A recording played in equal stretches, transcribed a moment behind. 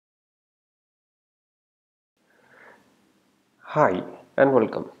Hi and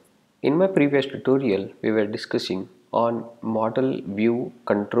welcome. In my previous tutorial, we were discussing on model view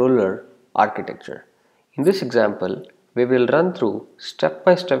controller architecture. In this example, we will run through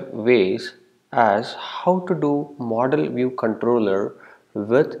step-by-step ways as how to do model view controller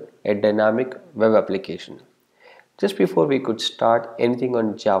with a dynamic web application. Just before we could start anything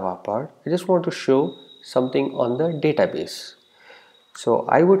on Java part, I just want to show something on the database. So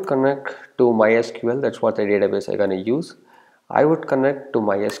I would connect to MySQL, that's what the database I'm gonna use. I would connect to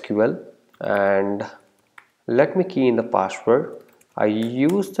MySQL and let me key in the password. I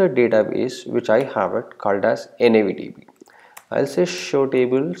use the database which I have it called as NAVDB. I'll say show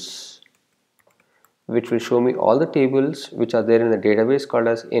tables, which will show me all the tables which are there in the database called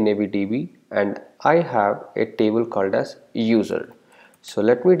as NAVDB, and I have a table called as user. So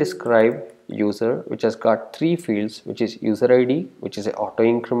let me describe user, which has got three fields, which is user ID, which is an auto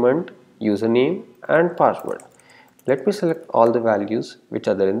increment, username and password. Let me select all the values which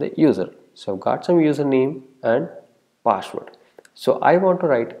are there in the user. So I've got some username and password. So I want to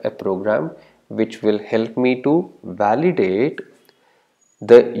write a program which will help me to validate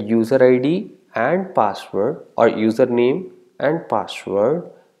the user ID and password or username and password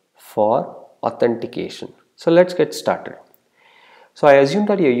for authentication. So let's get started. So I assume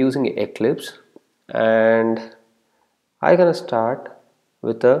that you're using Eclipse and I'm gonna start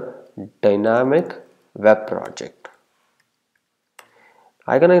with a dynamic web project.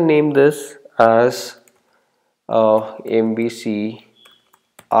 I'm gonna name this as MVC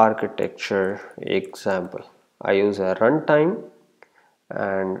architecture example. I use a runtime,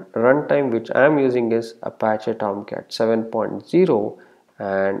 and runtime which I am using is Apache Tomcat 7.0,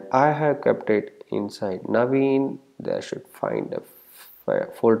 and I have kept it inside Naveen. There should find a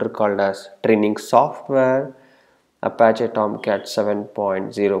folder called as training software, Apache Tomcat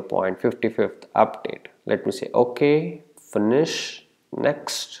 7.0.55th update. Let me say okay, finish,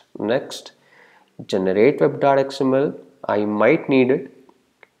 next, generate web.xml. I might need it,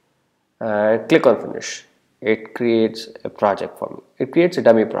 and click on finish. It creates a project for me. It creates a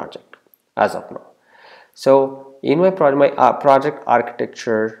dummy project as of now. So in my project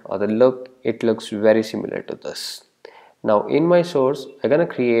architecture or the look, it looks very similar to this. Now in my source, I'm gonna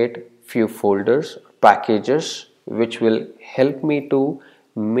create few folders, packages which will help me to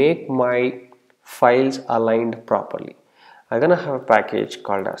make my files aligned properly. I'm gonna have a package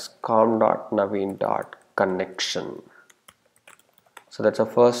called as com.naveen.connection. So that's our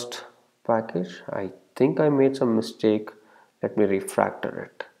first package. I think I made some mistake. Let me refactor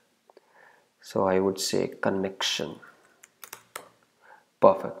it. So I would say connection.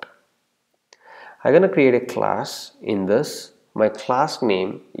 Perfect. I'm gonna create a class in this. My class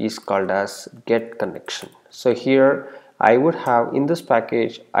name is called as get connection. So here I would have in this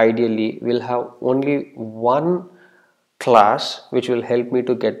package, ideally we'll have only one class which will help me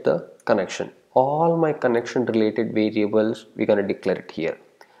to get the connection. All my connection related variables we're gonna declare it here.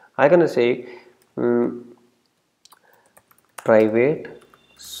 I'm gonna say private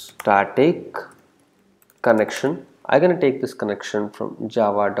static connection. I'm gonna take this connection from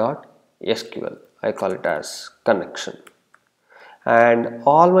java.sql. I call it as connection, and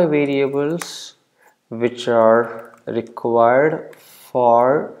all my variables which are required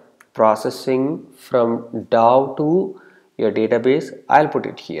for processing from DAO to your database, I'll put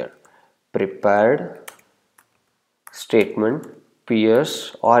it here. Prepared statement,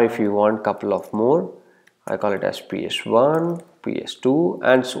 PS, or if you want couple of more, I call it as PS1, PS2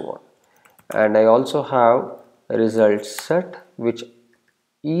 and so on. And I also have a result set which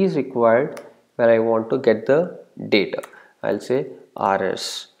is required when I want to get the data. I'll say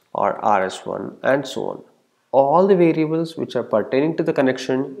RS or RS1 and so on. All the variables which are pertaining to the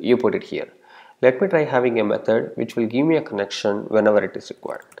connection, you put it here. Let me try having a method which will give me a connection whenever it is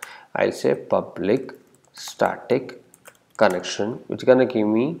required. I'll say public static connection, which is gonna give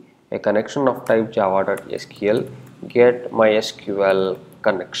me a connection of type java.sql get MySQL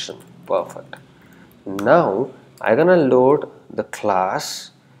connection. Perfect. Now I'm gonna load the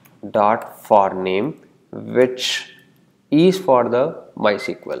class dot for name, which is for the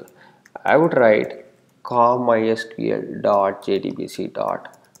MySQL. I would write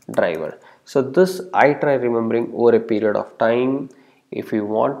com.mysql.jdbc.driver. So this I try remembering over a period of time. If you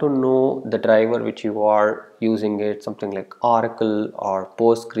want to know the driver which you are using it, something like Oracle or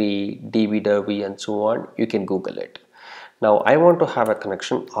Postgre, DB and so on, you can Google it. Now I want to have a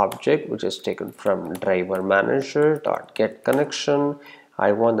connection object which is taken from driver manager.get connection.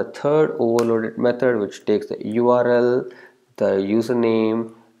 I want the third overloaded method which takes the URL, the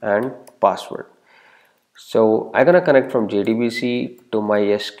username and password. So I'm gonna connect from JDBC to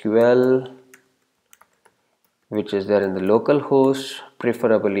MySQL which is there in the local host.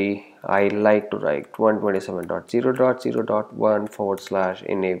 Preferably I like to write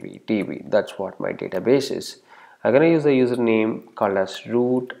 127.0.0.1/NAVDB. That's what my database is. I'm gonna use the username called as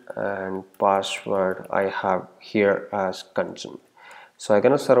root and password I have here as concern. So I'm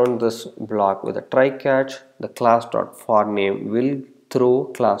gonna surround this block with a try catch. The class.forName will throw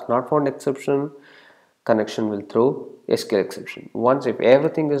class not found exception, connection will throw SQL exception. Once if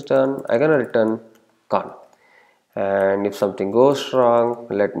everything is done, I'm gonna return con. And if something goes wrong,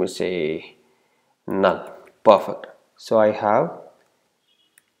 let me say null. Perfect. So I have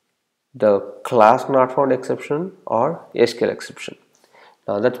the class not found exception or SQL exception.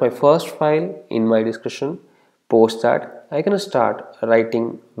 Now that's my first file in my discussion. Post that, I can start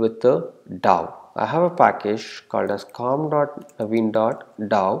writing with the DAO. I have a package called as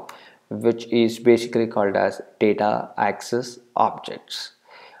com.naveen.daw, which is basically called as data access objects.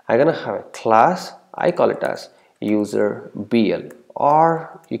 I'm gonna have a class, I call it as user BL,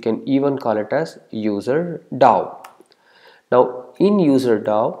 or you can even call it as user DAO. Now in user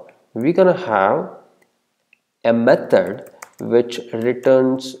DAO, we're gonna have a method which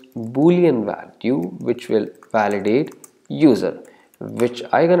returns boolean value which will validate user, which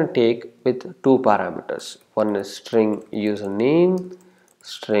I gonna take with two parameters. One is string username,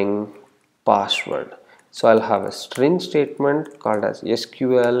 string password. So I'll have a string statement called as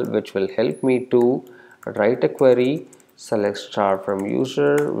SQL, which will help me to write a query, select star from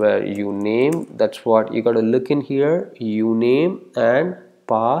user where you name, that's what you got to look in here, you name and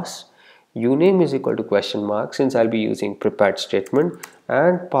pass. Uname is equal to question mark, since I'll be using prepared statement,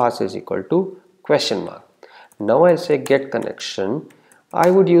 and pass is equal to question mark. Now I'll say get connection. I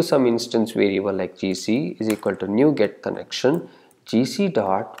would use some instance variable like gc is equal to new get connection. Gc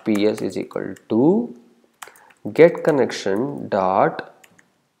dot ps is equal to get connection dot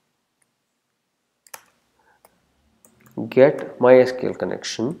get MySQL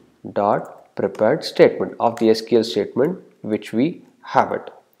connection dot prepared statement of the SQL statement which we have it.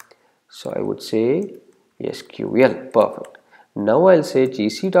 So I would say SQL. Perfect. Now I'll say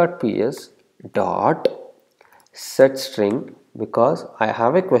gc.ps dot set string, because I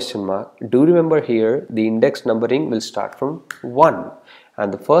have a question mark. Do remember here the index numbering will start from 1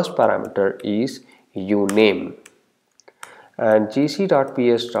 and the first parameter is uname, and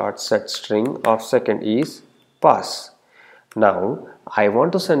gc.ps dot set string of second is pass. Now I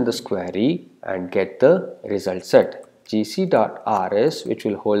want to send this query and get the result set. gc.rs, which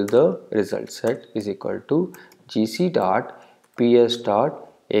will hold the result set, is equal to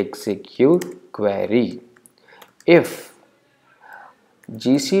gc.ps.execute query. If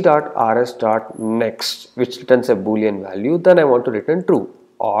gc.rs.next, which returns a boolean value, then I want to return true,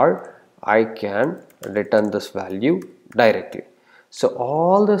 or I can return this value directly. So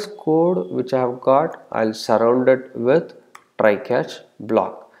all this code which I have got, I'll surround it with try catch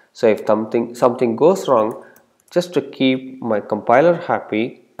block. So if something goes wrong, just to keep my compiler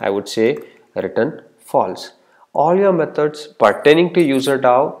happy, I would say return false. All your methods pertaining to user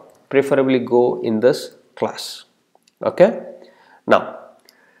DAO preferably go in this class. Okay. Now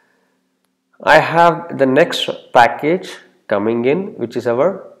I have the next package coming in, which is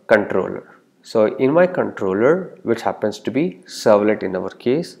our controller. So in my controller, which happens to be servlet in our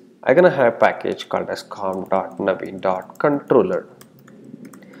case, I'm gonna have a package called as com.naveen.controller,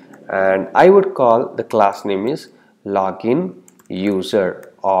 and I would call the class name is login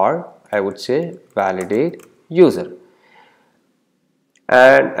user, or I would say validate user,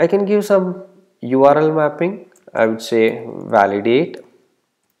 and I can give some URL mapping. I would say validate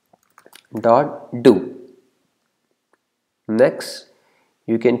dot do. Next,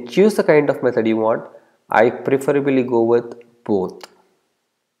 you can choose the kind of method you want. I preferably go with both.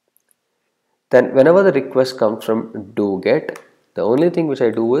 Then whenever the request comes from do get, the only thing which I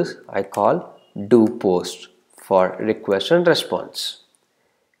do is I call do post for request and response.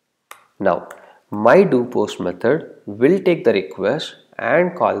 Now my do post method will take the request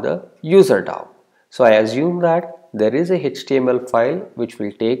and call the user DAO. So I assume that there is a HTML file which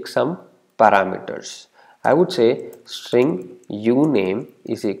will take some parameters. I would say string uname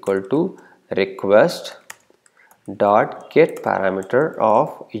is equal to request dot get parameter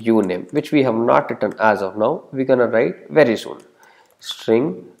of uname, which we have not written as of now. We're gonna write very soon.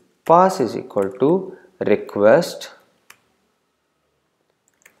 String pass is equal to request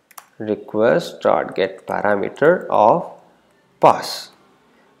dot get parameter of pass.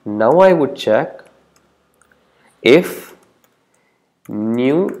 Now I would check if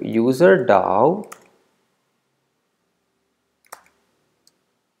new user DAO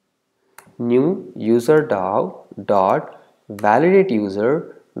dot validate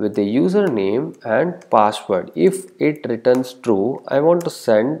user with the username and password. If it returns true, I want to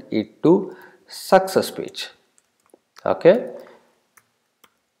send it to success page. Okay.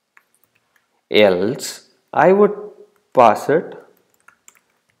 Else I would pass it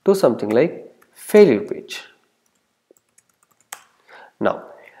to something like failure page. Now,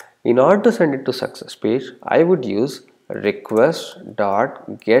 in order to send it to success page, I would use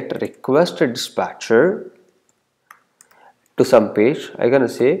request.getRequestedDispatcher to some page. I'm gonna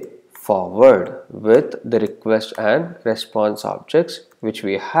say forward with the request and response objects which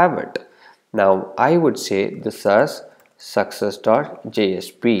we haven't. Now I would say this as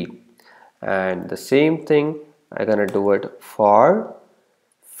success.jsp, and the same thing I'm gonna do it for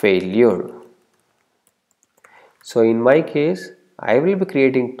failure. So in my case, I will be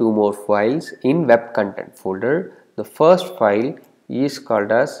creating two more files in web content folder. The first file is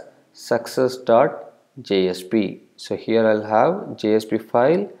called as success.jsp. So here I'll have JSP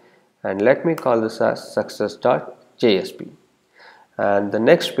file, and let me call this as success.jsp. And the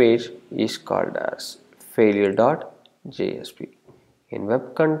next page is called as failure.jsp. In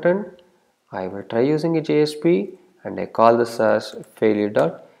web content, I will try using a JSP and I call this as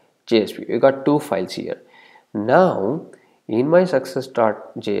failure.jsp. We got two files here. Now in my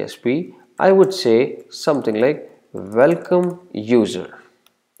success.jsp, I would say something like welcome user.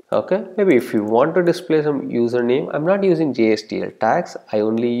 Okay, maybe if you want to display some username, I'm not using JSTL tags, I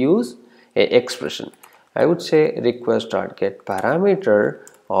only use a expression. I would say request.get parameter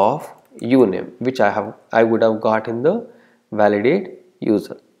of uname, which I would have got in the validate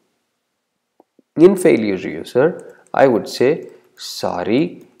user. In failure user, I would say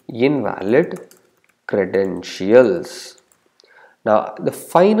sorry, invalid credentials. Now the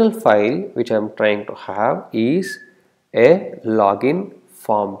final file which I am trying to have is a login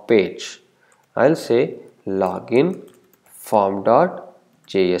form page. I'll say login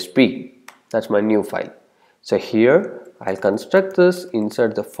form.jsp. That's my new file. So here I'll construct this,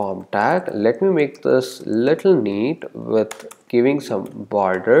 insert the form tag. Let me make this little neat with giving some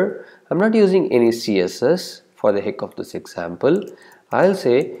border. I'm not using any CSS for the heck of this example. I'll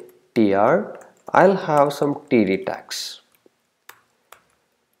say tr. I'll have some td tags,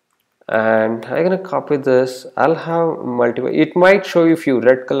 and I'm gonna copy this. I'll have multiple. It might show you a few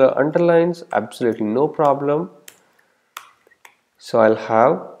red color underlines, absolutely no problem. So I'll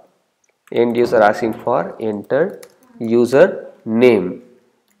have end user asking for enter user name,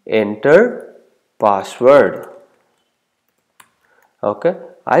 enter password. Okay,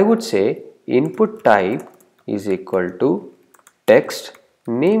 I would say input type is equal to text,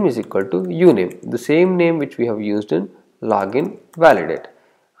 name is equal to uname, the same name which we have used in login validate.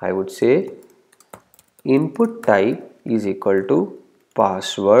 I would say input type is equal to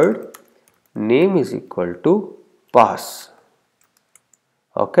password, name is equal to pass.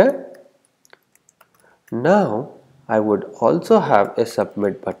 Okay. Now I would also have a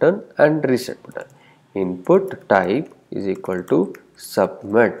submit button and reset button. Input type is equal to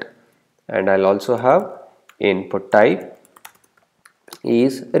submit, and I'll also have input type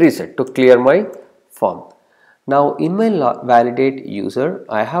is reset to clear my form. Now in my validate user,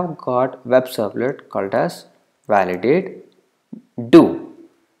 I have got web servlet called as validate do.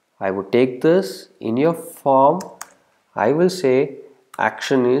 I would take this in your form. I will say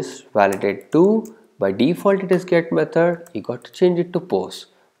action is validate do. By default it is get method. You got to change it to post.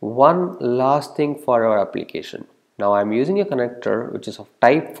 One last thing for our application. Now I'm using a connector which is of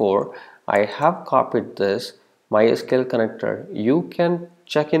type 4. I have copied this MySQL connector. You can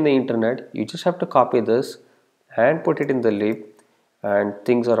check in the internet. You just have to copy this and put it in the lib, and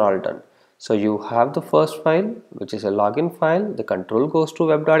things are all done. So you have the first file which is a login file. The control goes to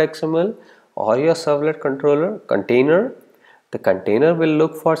web.xml or your servlet controller container. The container will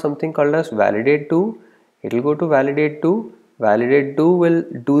look for something called as validate do. It will go to validate do. Validate do will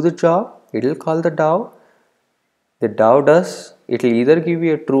do the job. It will call the DAO. The DAO does, it will either give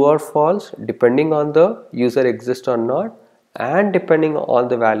you a true or false depending on the user exists or not, and depending on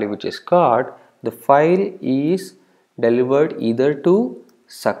the value which is got, the file is delivered either to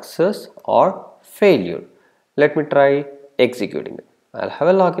success or failure. Let me try executing it. I'll have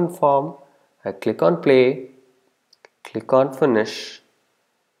a login form. I click on play, click on finish.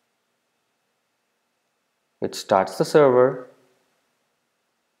 It starts the server.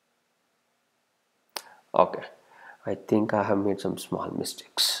 Okay, I think I have made some small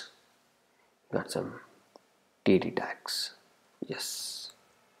mistakes. Got some TD tags. Yes.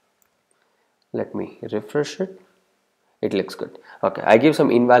 Let me refresh it. It looks good. Okay, I give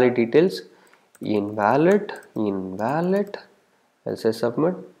some invalid details. Invalid. I'll say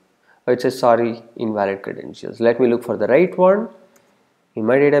submit. It says sorry, invalid credentials. Let me look for the right one. In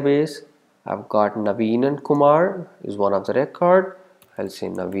my database, I've got Naveen and Kumar is one of the record. I'll say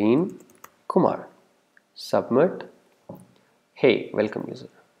Naveen Kumar. Submit. Hey, welcome user.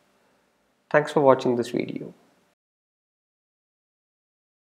 Thanks for watching this video.